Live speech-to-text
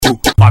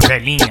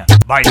Favelinha,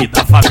 baile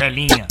da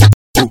favelinha.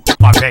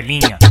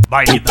 Favelinha,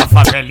 baile da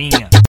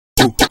favelinha.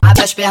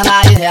 Abre as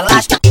pernas e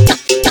relaxa.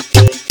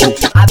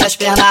 Abre as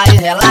pernas e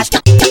relaxa.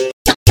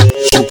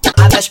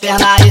 Abre as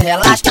pernas e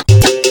relaxa.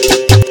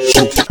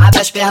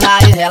 Abre as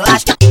pernas e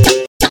relaxa.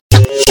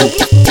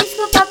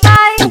 Desculpa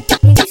pai,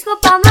 me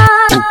desculpa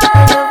mãe,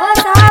 hoje eu vou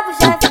sarrar pro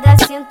chefe da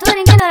cintura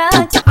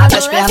ignorante. Abre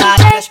as pernas,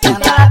 abre as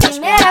pernas, pela abre as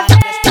primeira pernas.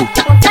 vez.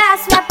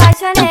 Confesso,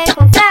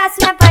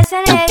 me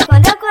apaixonei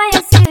quando eu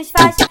conheci os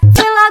faixas.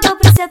 Fui logo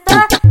pro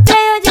setor,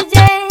 veio o DJ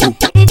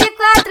e de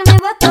quatro me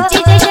botou.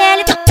 DJ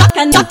Gl,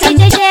 toca,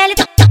 DJ Gl,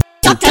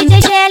 toca, DJ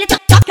Gl,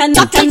 toca,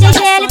 DJ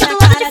Gl,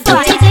 tudo de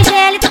fora. DJ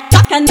Gl,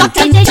 toca,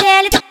 DJ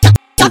Gl,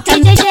 toca,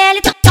 DJ Gl,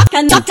 toca,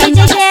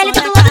 DJ Gl,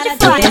 tudo de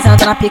fora.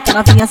 Pensando na pica,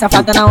 novinha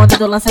safada na onda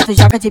do lance, tu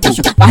joga de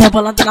bicho. Vai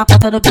rebolando na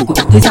ponta do bico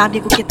dos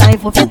amigos que tá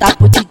envolvido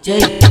pro DJ.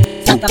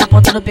 Senta na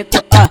ponta do bico,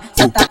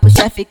 senta pro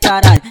chefe,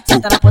 caralho.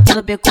 Senta na ponta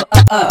do bico,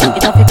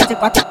 então fica de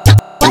quatro,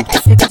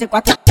 fica de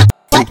quatro,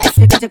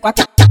 fica de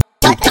quatro,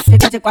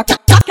 fica de quatro,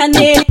 toca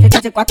nele,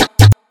 fica de quatro,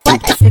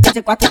 fica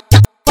de quatro,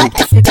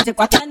 fica de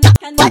quatro,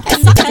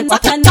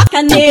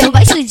 toca nele. Eu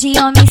gosto de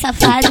homem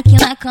safado que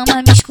na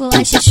cama me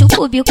esculacha,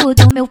 chupa o bico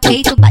do meu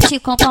peito, bate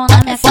com pau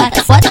na minha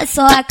cara. Bota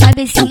só a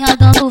cabecinha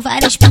dando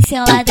várias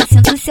pinceladas,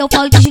 sinto seu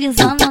pau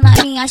deslizando na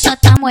minha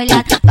chota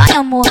molhada. Vai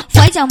amor,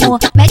 fode amor,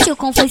 mete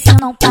com foice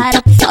não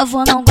para, por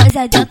favor não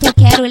goza dentro,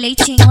 quero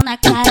leitinho na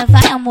cara.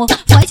 Vai amor,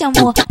 fode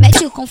amor,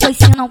 mete com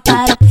foice não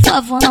para, por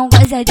favor não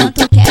goza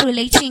dentro, quero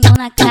leitinho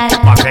na cara.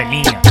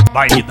 Favelinha,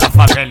 baile da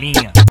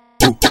favelinha.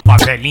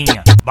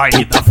 Favelinha,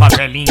 baile da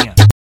favelinha.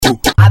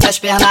 Abre as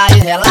pernas e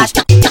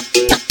relaxa.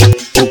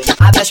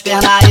 Abre as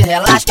pernas e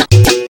relaxa.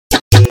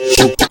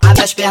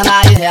 Abre as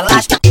pernas e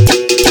relaxa.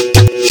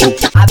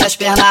 Abre as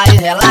pernas e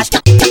relaxa.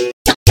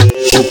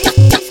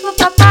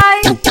 Desculpa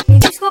pai, me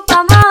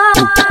desculpa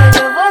mãe, hoje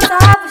eu vou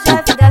sarrar pro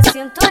chefe da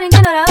cintura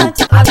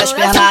ignorante. Abre as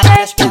pernas,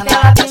 abre as pernas,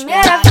 pela abre as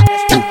primeira pernas.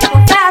 vez.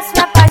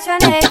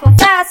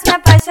 Confesso, me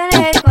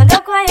apaixonei quando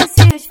eu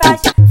conheci os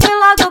faixas. Fui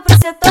logo pro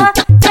setor,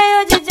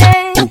 veio o DJ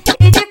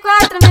e de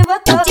quatro me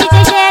botou.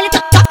 DJ Gl,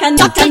 toca,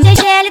 DJ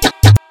Gl,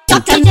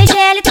 toca, DJ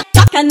Gl,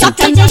 toca,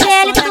 DJ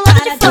Gl, tudo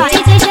de fora.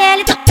 DJ Gl,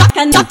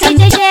 toca,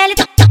 DJ Gl,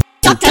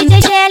 toca, DJ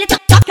Gl,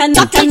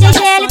 toca, DJ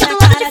Gl,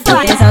 tudo de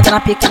fora. Pensando na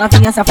pica,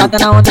 novinha safada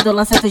na onda do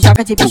lance, tu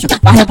joga de bicho.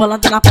 Vai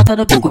rebolando na ponta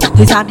do bico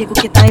dos amigos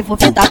que tá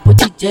envolvido pro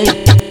DJ.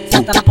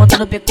 Senta na ponta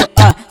do bico,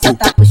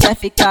 senta pro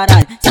chefe,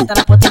 caralho. Senta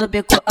na ponta do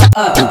bico,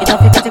 então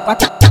fica de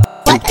quatro,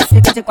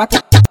 fica de quatro,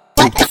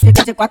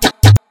 fica de quatro,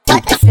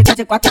 fica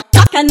de quatro,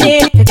 toca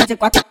nele, fica de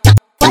quatro,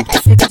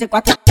 fica de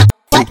quatro,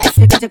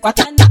 fica de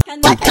quatro,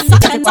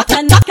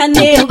 toca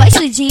nele. Eu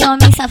gosto de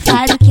homem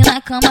safado que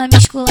na cama me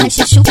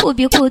esculacha, chupa o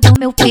bico do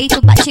meu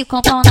peito, bate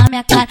com pau na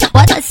minha cara.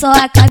 Bota só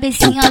a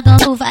cabecinha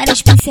dando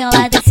várias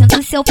pinceladas,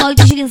 sinto seu pau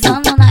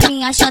deslizando na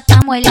minha chota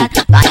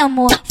molhada. Vai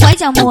amor,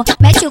 fode amor,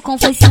 mete com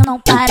foice não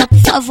para, por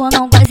favor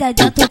não goza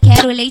dentro,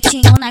 quero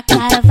leitinho na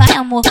cara. Vai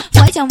amor,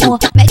 fode amor,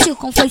 mete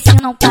com foice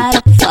não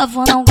para, por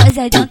favor não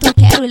goza dentro,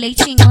 quero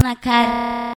leitinho na cara.